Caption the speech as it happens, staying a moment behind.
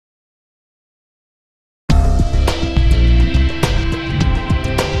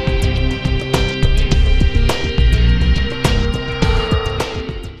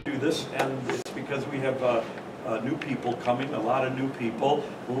coming, a lot of new people.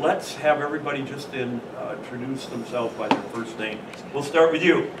 Let's have everybody just introduce themselves by their first name. We'll start with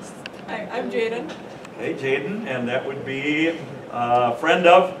you. Hi, I'm Jourdan. Okay, Jaden, and that would be a friend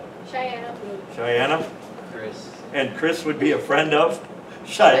of? Cheyenne. Cheyenne. Chris. And Chris would be a friend of?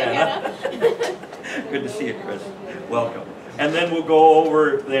 Cheyenne. Good to see you, Chris. Welcome. And then we'll go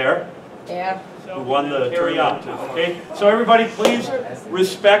over there. Yeah. Who won the turnout. Okay, so everybody please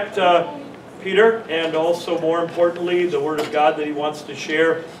respect Peter, and also more importantly the Word of God that he wants to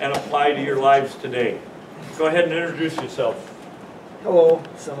share and apply to your lives today. Go ahead and introduce yourself. Hello,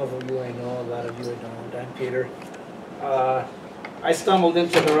 some of you I know, a lot of you I don't. I'm Peter. I stumbled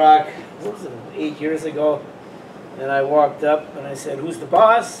into the Rock, what was it, 8 years ago, and I walked up and I said, "Who's the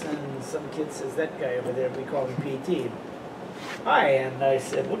boss?" And some kid says, "That guy over there, we call him PT." Hi, and I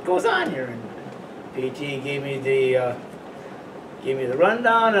said, "What goes on here?" And PT gave me the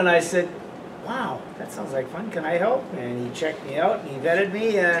rundown, and I said, "Wow, that sounds like fun. Can I help?" And he checked me out and he vetted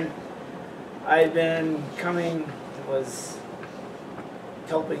me, and I've been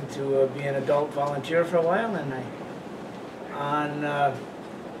helping to be an adult volunteer for a while, and on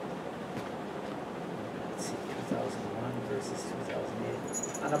 2001 versus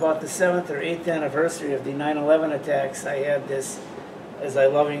 2008, on about the 7th or 8th anniversary of the 9/11 attacks, I had this, as I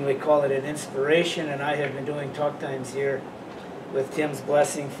lovingly call it, an inspiration, and I have been doing talk times here with Tim's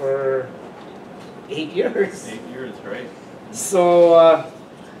blessing for 8 years. 8 years, right? So,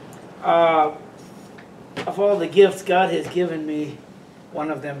 of all the gifts God has given me, one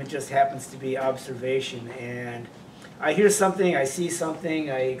of them, it just happens to be observation. And I hear something, I see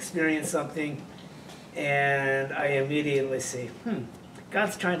something, I experience something, and I immediately say,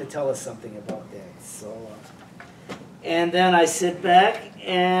 God's trying to tell us something about that. So, and then I sit back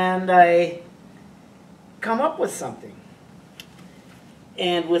and I come up with something.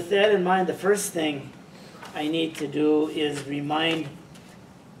 And with that in mind, the first thing I need to do is remind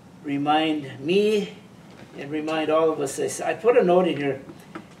me and remind all of us. I put a note in here.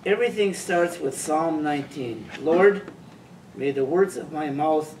 Everything starts with Psalm 19. Lord, may the words of my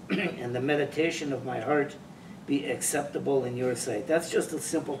mouth and the meditation of my heart be acceptable in your sight. That's just a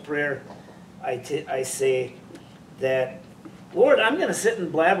simple prayer. I say that, Lord, I'm going to sit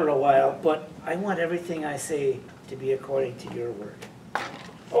and blabber a while, but I want everything I say to be according to your word.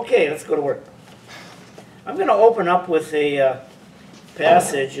 Okay, let's go to work. I'm going to open up with a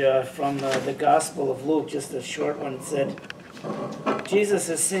passage from the Gospel of Luke, just a short one. It said, Jesus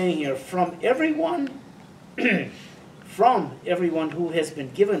is saying here, from everyone who has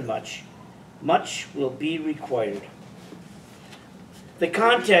been given much, much will be required. The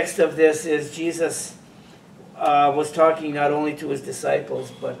context of this is Jesus was talking not only to his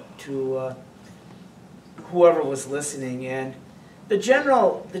disciples, but to whoever was listening. And the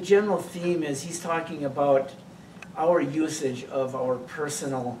general theme is he's talking about our usage of our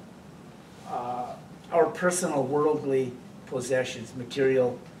personal worldly possessions,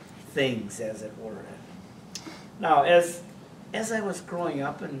 material things, as it were. Now, as I was growing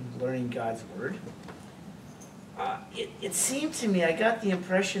up and learning God's word, it seemed to me, I got the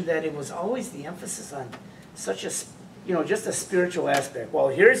impression that it was always the emphasis on such a, just a spiritual aspect. Well,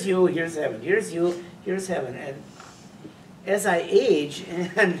 here's you, here's heaven. Here's you, here's heaven. And as I age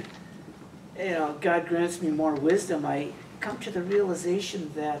and God grants me more wisdom, I come to the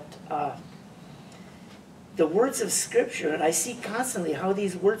realization that the words of Scripture, and I see constantly how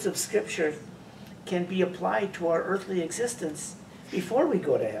these words of Scripture can be applied to our earthly existence before we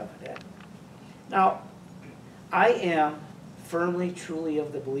go to heaven. Now, I am firmly, truly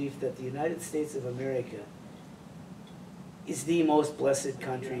of the belief that the United States of America is the most blessed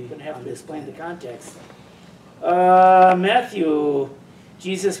country. I'm going to have to explain the context. Matthew,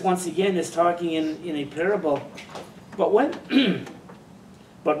 Jesus once again is talking in a parable. But when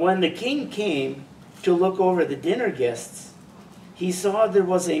the king came to look over the dinner guests, he saw there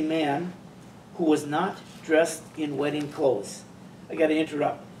was a man who was not dressed in wedding clothes. I got to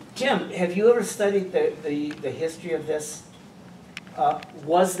interrupt. Tim, have you ever studied the history of this?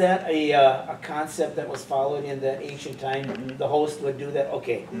 Was that a concept that was followed in the ancient time? Mm-hmm. The host would do that?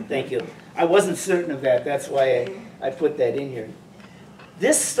 Okay, thank you. I wasn't certain of that. That's why I put that in here.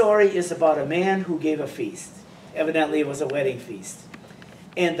 This story is about a man who gave a feast. Evidently, it was a wedding feast.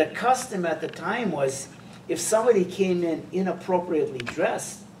 And the custom at the time was, if somebody came in inappropriately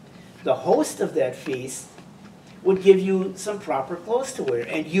dressed, the host of that feast would give you some proper clothes to wear,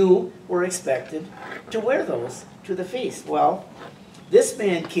 and you were expected to wear those to the feast. Well, this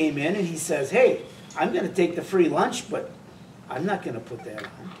man came in and he says, hey, I'm going to take the free lunch, but I'm not going to put that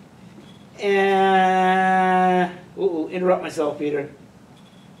on. And, interrupt myself, Peter.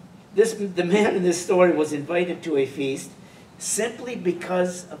 The man in this story was invited to a feast simply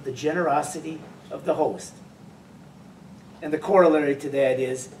because of the generosity of the host. And the corollary to that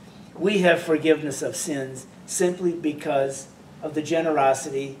is, we have forgiveness of sins simply because of the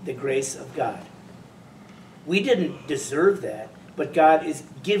generosity, the grace of God. We didn't deserve that, but God is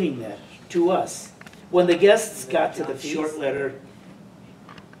giving that to us. When the guests got to the short letter,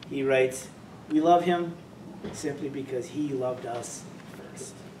 he writes, we love him simply because he loved us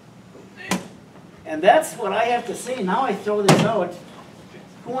first. And that's what I have to say. Now I throw this out.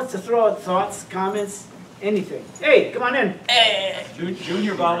 Who wants to throw out thoughts, comments, anything? Hey, come on in.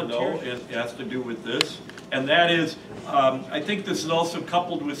 Junior volunteer, it has to do with this. And that is, I think this is also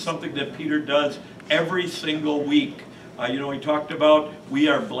coupled with something that Peter does every single week. You know, he talked about we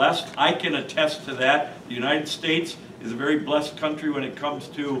are blessed. I can attest to that. The United States is a very blessed country when it comes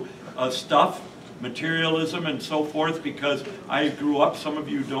to stuff, materialism and so forth, because I grew up, some of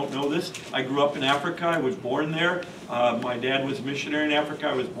you don't know this, I grew up in Africa. I was born there. My dad was a missionary in Africa.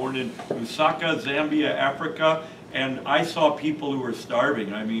 I was born in Lusaka, Zambia, Africa, and I saw people who were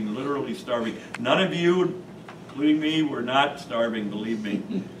starving. I mean, literally starving. None of you, including me, were not starving, believe me.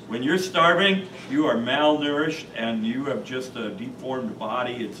 When you're starving, you are malnourished and you have just a deformed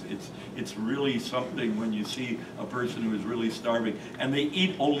body. It's really something when you see a person who is really starving. And they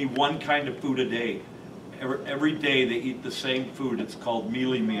eat only one kind of food a day. Every day they eat the same food. It's called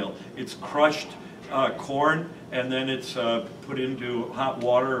mealie meal. It's crushed corn, and then it's put into hot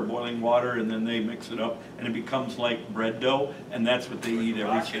water or boiling water, and then they mix it up, and it becomes like bread dough, and that's what they eat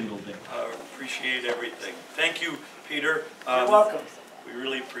every single day. Appreciate everything. Thank you, Peter. You're welcome. We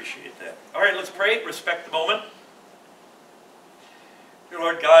really appreciate that. All right, let's pray. Respect the moment. Dear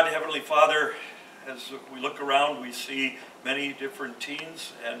Lord God, Heavenly Father, as we look around, we see many different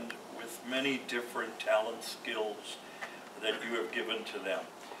teens and with many different talents, skills that you have given to them.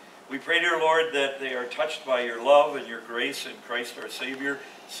 We pray, dear Lord, that they are touched by your love and your grace in Christ our Savior,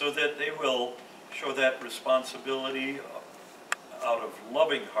 so that they will show that responsibility out of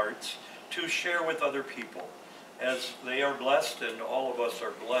loving hearts to share with other people. As they are blessed, and all of us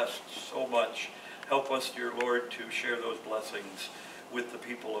are blessed so much, help us, dear Lord, to share those blessings with the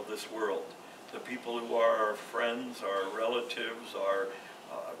people of this world, the people who are our friends, our relatives, our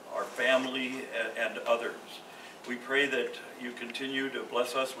family, and others. We pray that you continue to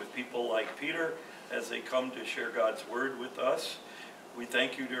bless us with people like Peter as they come to share God's word with us. We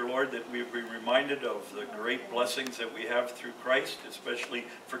thank you, dear Lord, that we be reminded of the great blessings that we have through Christ, especially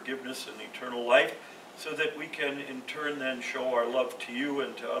forgiveness and eternal life, so that we can in turn then show our love to you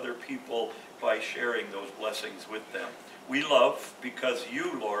and to other people by sharing those blessings with them. We love because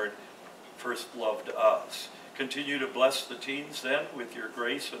you, Lord, first loved us. Continue to bless the teens then with your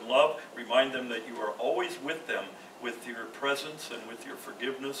grace and love. Remind them that you are always with them with your presence and with your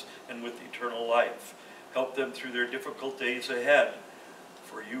forgiveness and with eternal life. Help them through their difficult days ahead.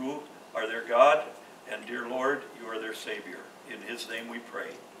 For you are their God, and dear Lord, you are their Savior. In his name we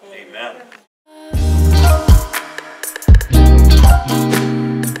pray. Amen.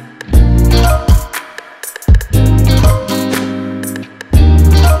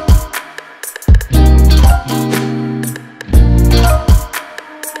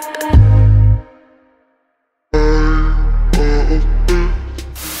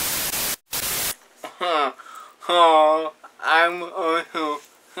 I'm also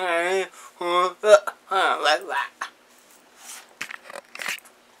saying for the like that.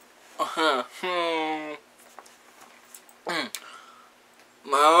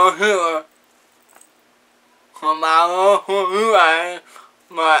 My hero,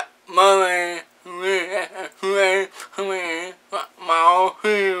 my mother, my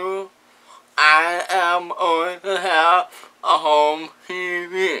hero. I am going to have a home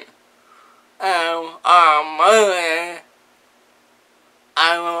TV. And mother,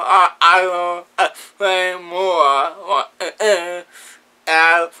 I will explain more what it is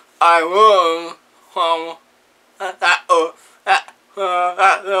as I will from that will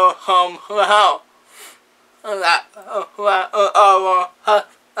come to the house. That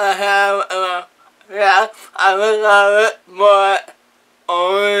I have yes, I will love it, but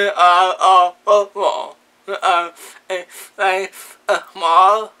only a football. It's like a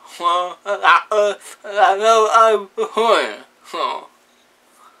small one that I know before. So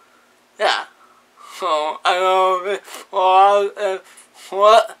yeah. So I know this vlog is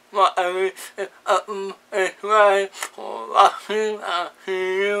what my is right for watching and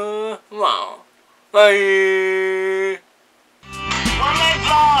see you tomorrow. Bye.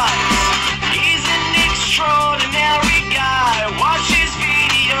 OneLegVlogs.